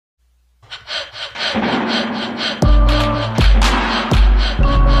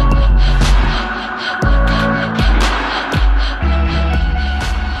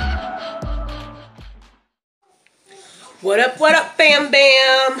fam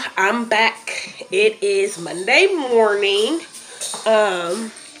bam? I'm back. It is Monday morning. Not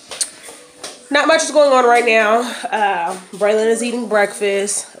much is going on right now. Braylon is eating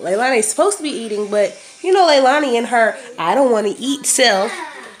breakfast. Leilani is supposed to be eating, but you know Leilani and her I don't want to eat self.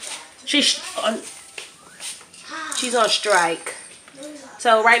 She's on strike.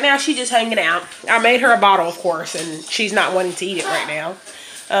 So right now she's just hanging out. I made her a bottle, of course, and she's not wanting to eat it right now.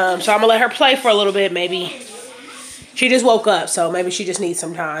 So I'm gonna let her play for a little bit. Maybe she just woke up, so maybe she just needs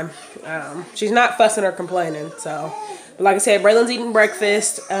some time. She's not fussing or complaining. So, but like I said, Braylon's eating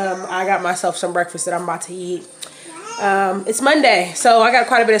breakfast. I got myself some breakfast that I'm about to eat. It's Monday, so I got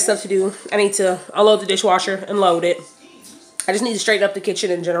quite a bit of stuff to do. I need to unload the dishwasher and load it. I just need to straighten up the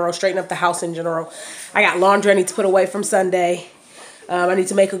kitchen in general, straighten up the house in general. I got laundry I need to put away from Sunday. I need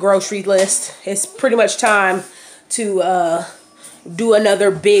to make a grocery list. It's pretty much time to do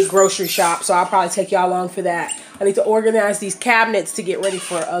another big grocery shop, so I'll probably take y'all along for that. I need to organize these cabinets to get ready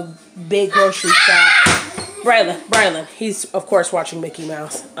for a big grocery shop. Braylon, he's of course watching Mickey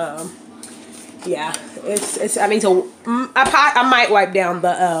Mouse. Yeah, I need to. I might wipe down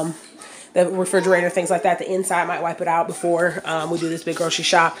the refrigerator, things like that. The inside, might wipe it out before we do this big grocery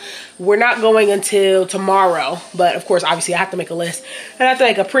shop. We're not going until tomorrow, but of course, obviously, I have to make a list. And I have to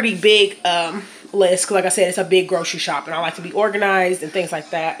make a pretty big list because, like I said, it's a big grocery shop, and I like to be organized and things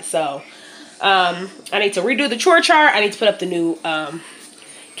like that. So I need to redo the chore chart. I need to put up the new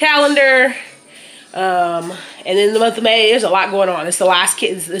calendar. And in the month of May, there's a lot going on. It's the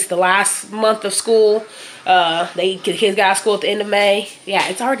last month of school. The kids got out of school at the end of May. Yeah,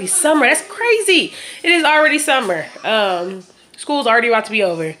 it's already summer. That's crazy. It is already summer. School's already about to be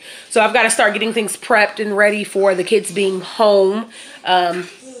over. So I've got to start getting things prepped and ready for the kids being home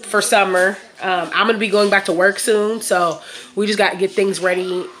for summer. I'm going to be going back to work soon. So we just got to get things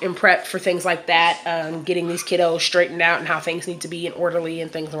ready and prepped for things like that. Getting these kiddos straightened out and how things need to be and orderly and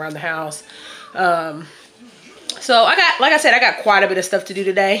things around the house. So like I said, I got quite a bit of stuff to do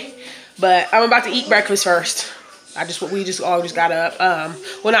today, but I'm about to eat breakfast first. We just all got up.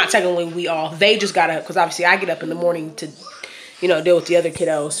 Well, not technically they just got up because obviously I get up in the morning to, deal with the other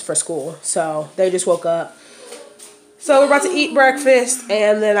kiddos for school. So they just woke up. So we're about to eat breakfast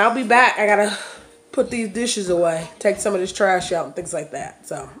and then I'll be back. I gotta put these dishes away, take some of this trash out and things like that.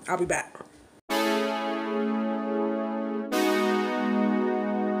 So I'll be back.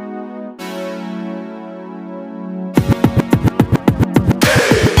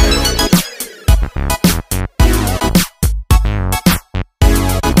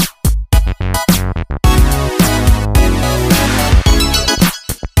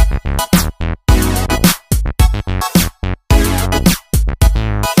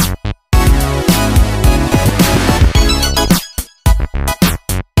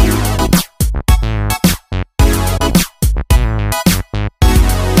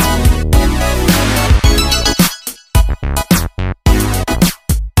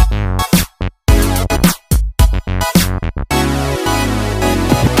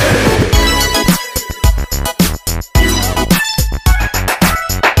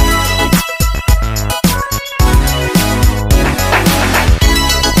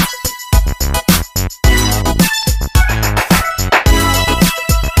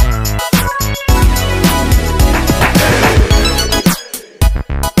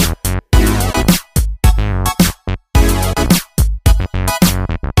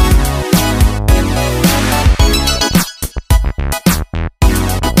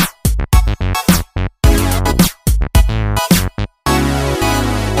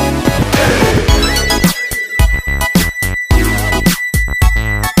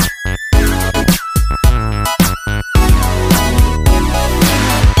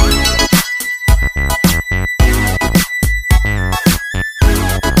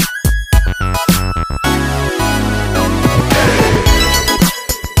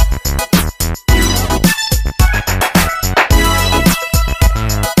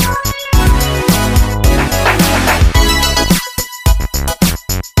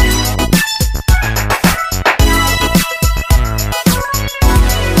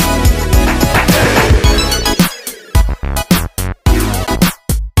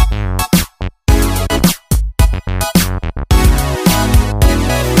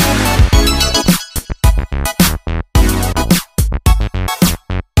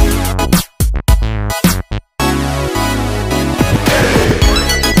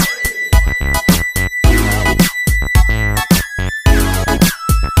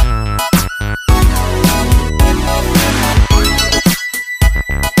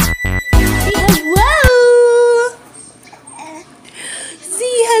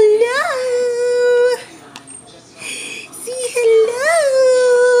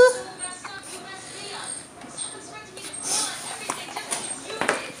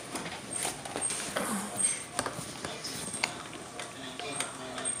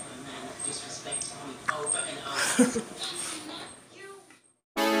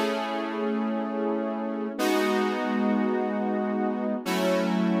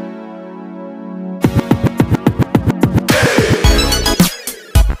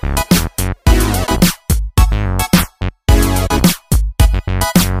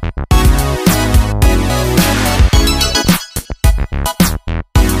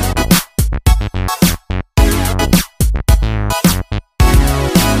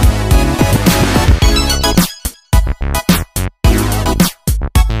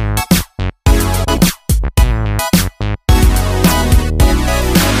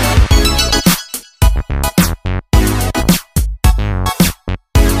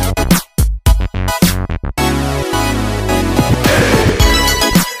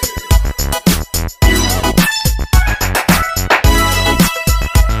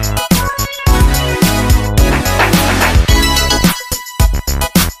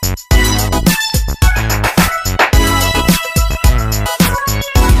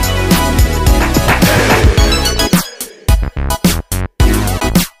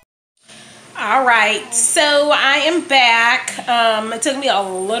 right, so I am back. It took me a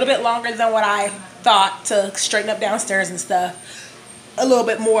little bit longer than what I thought to straighten up downstairs and stuff. A little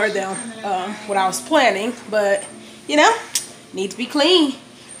bit more than what I was planning, but you know, need to be clean.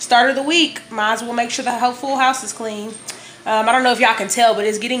 Start of the week, might as well make sure the whole full house is clean. I don't know if y'all can tell, but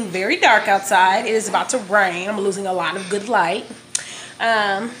it's getting very dark outside. It is about to rain. I'm losing a lot of good light.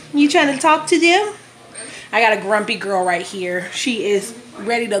 You trying to talk to them? I got a grumpy girl right here. She is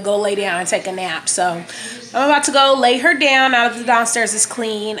ready to go lay down and take a nap. So I'm about to go lay her down now that the downstairs is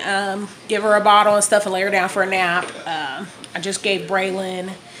clean. Give her a bottle and stuff and lay her down for a nap. I just gave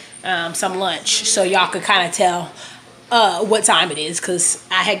Braylon some lunch so y'all could kind of tell what time it is, because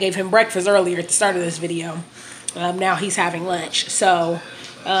I had gave him breakfast earlier at the start of this video. Now he's having lunch. So,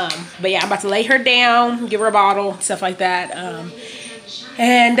 but yeah, I'm about to lay her down, give her a bottle, stuff like that.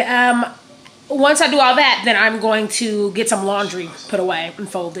 Once I do all that, then I'm going to get some laundry put away and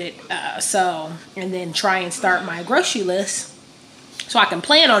fold it. And then try and start my grocery list. So I can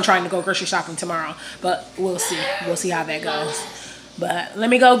plan on trying to go grocery shopping tomorrow. But we'll see. We'll see how that goes. But let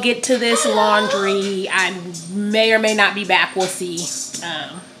me go get to this laundry. I may or may not be back. We'll see.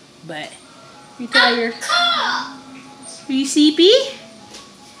 But you tired? Are you sleepy?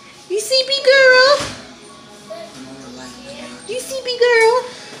 You sleepy, girl? You sleepy, girl?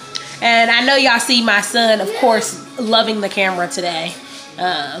 And I know y'all see my son, of course, loving the camera today.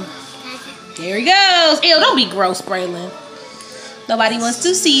 There he goes. Ew, don't be gross, Braylon. Nobody wants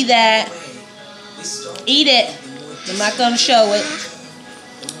to see that. Eat it. I'm not going to show it.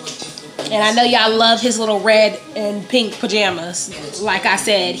 And I know y'all love his little red and pink pajamas. Like I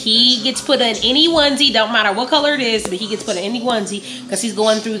said, he gets put in any onesie. Don't matter what color it is, but he gets put in any onesie because he's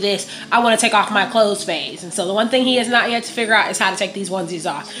going through this I want to take off my clothes phase. And so the one thing he has not yet to figure out is how to take these onesies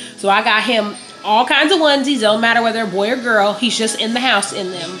off. So I got him all kinds of onesies. Don't matter whether they're boy or girl. He's just in the house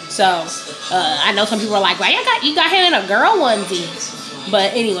in them. So I know some people are like, well, you got him in a girl onesie.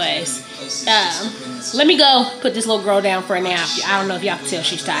 But anyways, let me go put this little girl down for a nap. I don't know if y'all can tell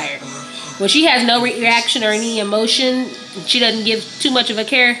she's tired. When she has no reaction or any emotion, she doesn't give too much of a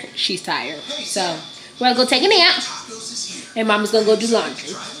care, she's tired. So we're going to go take a nap, and Mama's going to go do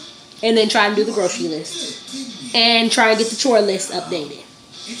laundry. And then try and do the grocery list. And try and get the chore list updated.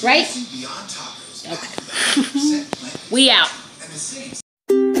 Right? Okay. We out.